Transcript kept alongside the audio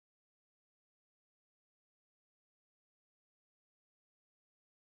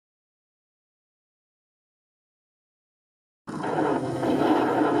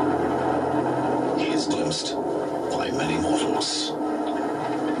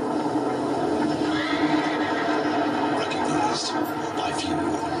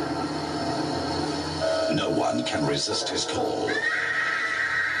can resist his call.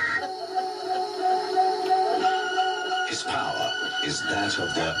 His power is that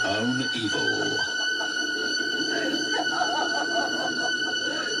of their own evil.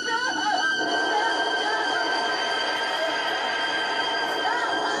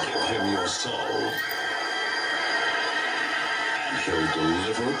 Give him your soul, and he'll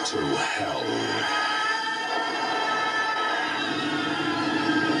deliver it to hell.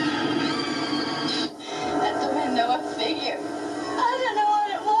 That's a window, a figure. I don't know what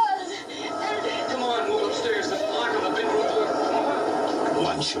it was. Come on, move upstairs. The lock on the bedroom door.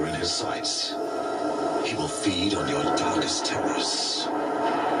 Once you're in his sights, he will feed on your darkest terrors.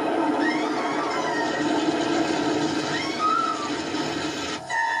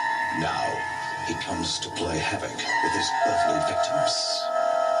 Now, he comes to play havoc with his earthly victims.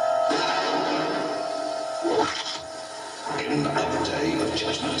 In a day of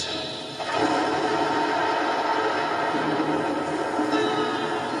judgment.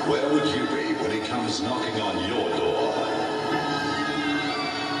 Where would you be when he comes knocking on your door?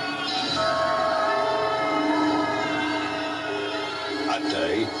 A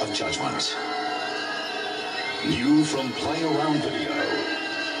day of judgment. New from Play Around Video.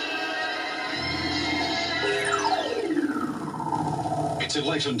 It's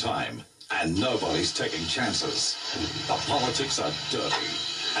election time, and nobody's taking chances. The politics are dirty,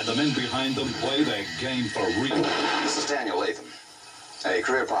 and the men behind them play their game for real. This is Daniel Latham, a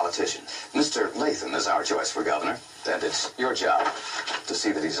career politician. Mr. Latham is our choice for governor, and it's your job to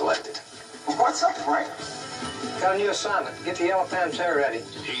see that he's elected. What's up, Frank? Got a new assignment. Get the yellow panther ready.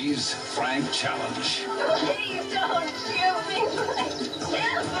 He's Frank Challenge. Please don't shoot me, please.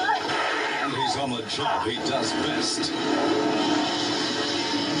 And he's on the job he does best.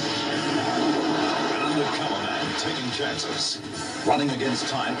 An undercover man taking chances, running against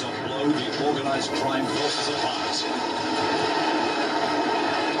time to blow the organized crime forces apart.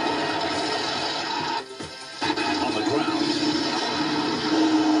 On the ground.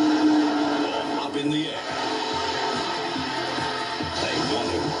 Or up in the air. They want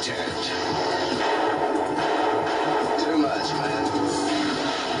him dead. Too much, man.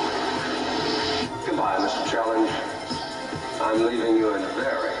 Goodbye, Mr. Challenge. I'm leaving you in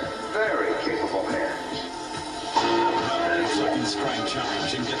very, very capable hands. And seconds Frank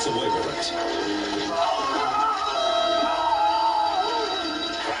Challenge and gets away with it.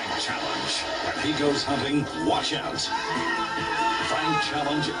 Frank Challenge. When he goes hunting, watch out. Frank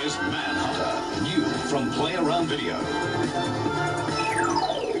Challenge is Manhunter. New from Play Around Video.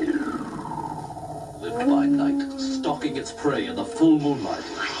 Lived by night, stalking its prey in the full moonlight.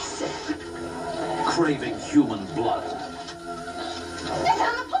 Craving human blood. It's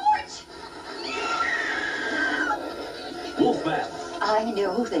on the porch! Wolfman. I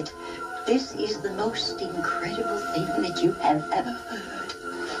know that this is the most incredible thing that you have ever heard.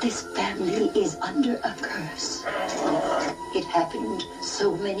 This family is under a curse. It happened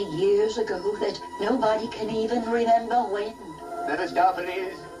so many years ago that nobody can even remember when.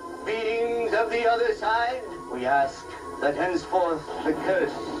 Mephistopheles, beings of the other side, we ask that henceforth the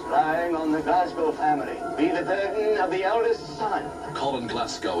curse lying on the Glasgow family be the burden of the eldest son. Colin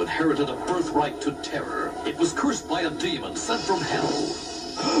Glasgow inherited a birthright to terror. It was cursed by a demon sent from hell.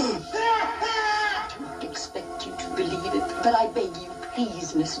 I don't expect you to believe it, but I beg you,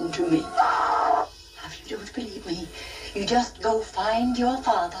 please listen to me. If you don't believe me, you just go find your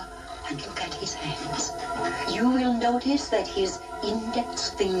father and look at his hands. You will notice that his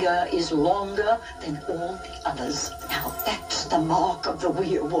index finger is longer than all the others. Now that's the mark of the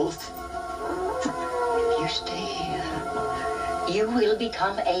werewolf. If you stay here, you will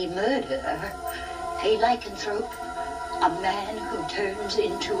become a murderer, a lycanthrope, a man who turns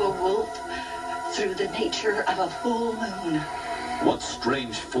into a wolf through the nature of a full moon. What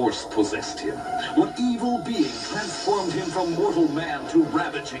strange force possessed him? What evil being transformed him from mortal man to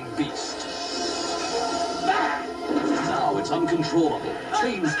ravaging beast? Now it's uncontrollable.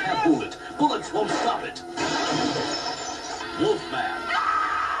 Chains can't hold it. Bullets won't stop it. Wolfman.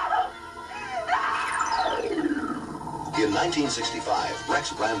 In 1965,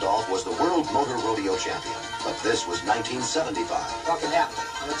 Rex Randolph was the World Motor Rodeo Champion. But this was 1975. Fucking happened.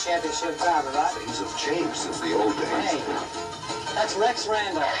 I'm a championship driver, right? Things have changed since the old days. Hey, that's Rex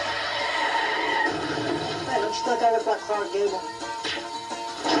Randolph. Hey, don't you think I look like Clark Gable?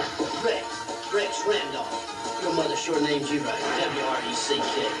 Rex Randolph. Your mother sure named you right.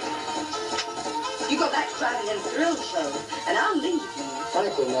 W-R-E-C-K. You go back to driving them thrill shows, and I'll leave you.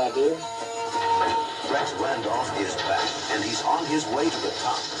 Frankly, my dear. Rex Randolph is back, and he's on his way to the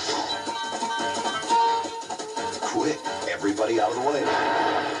top. Quick, everybody out of the way.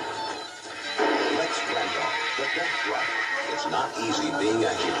 Rex Randolph, The Death Driver. It's not easy being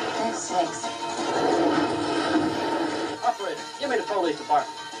a hero. That's sex. Operator, give me the police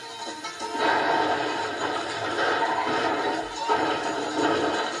department.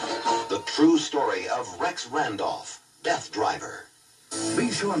 The true story of Rex Randolph, Death Driver. Be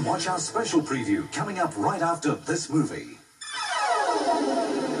sure and watch our special preview coming up right after this movie.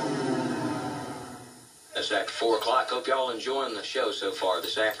 It's after 4 o'clock. Hope y'all enjoying the show so far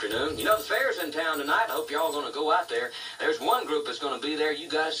this afternoon. You know, the fair's in town tonight. I hope y'all going to go out there. There's one group that's going to be there you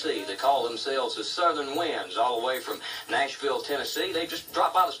got to see. They call themselves the Southern Winds, all the way from Nashville, Tennessee. They just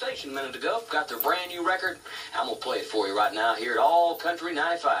dropped by the station a minute ago. Got their brand new record. I'm going to play it for you right now here at All Country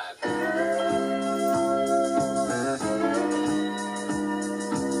 95.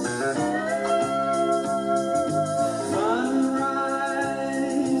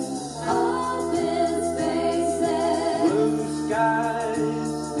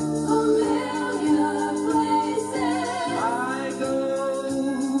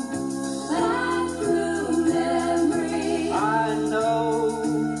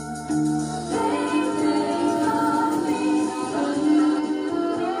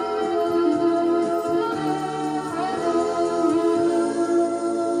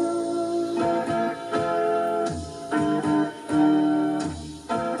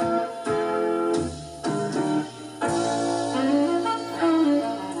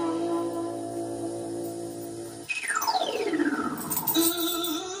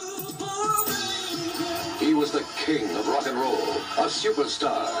 He was the king of rock and roll, a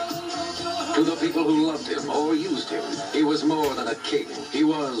superstar. To the people who loved him or used him, he was more than a king. He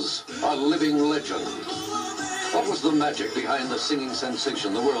was a living legend. What was the magic behind the singing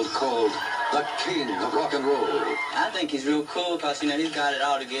sensation the world called the king of rock and roll? I think he's real cool because, you know, he's got it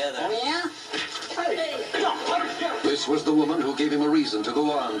all together. Oh, yeah? This was the woman who gave him a reason to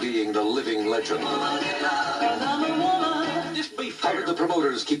go on being the living legend. How did the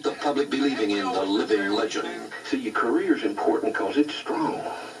promoters keep the public believing in the living legend? See, your career's important because it's strong.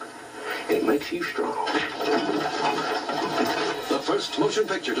 It makes you strong. The first motion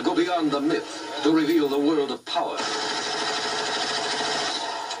picture to go beyond the myth, to reveal the world of power,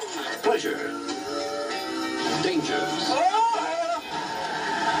 pleasure, dangers,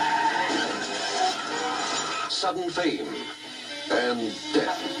 sudden fame, and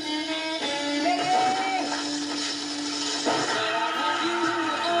death.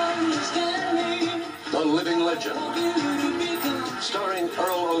 The Living Legend, starring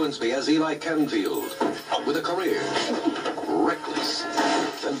Earl Owensby as Eli Canfield, with a career reckless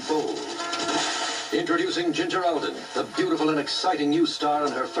and bold. Introducing Ginger Alden, the beautiful and exciting new star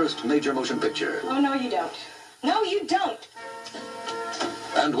in her first major motion picture. Oh, no, you don't. No, you don't.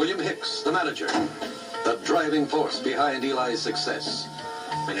 And William Hicks, the manager, the driving force behind Eli's success.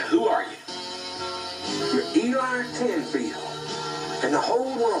 Now, who are you? You're Eli Canfield, and the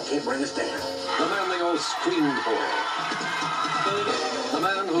whole world can't bring us down. The man they all screamed for. The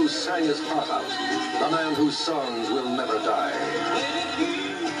man who sang his heart out. The man whose songs will never die.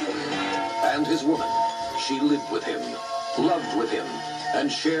 And his woman. She lived with him, loved with him,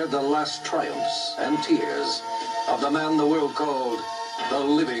 and shared the last triumphs and tears of the man the world called the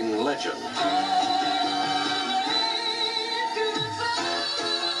living legend.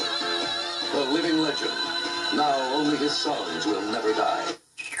 The living legend. Now only his songs will never die.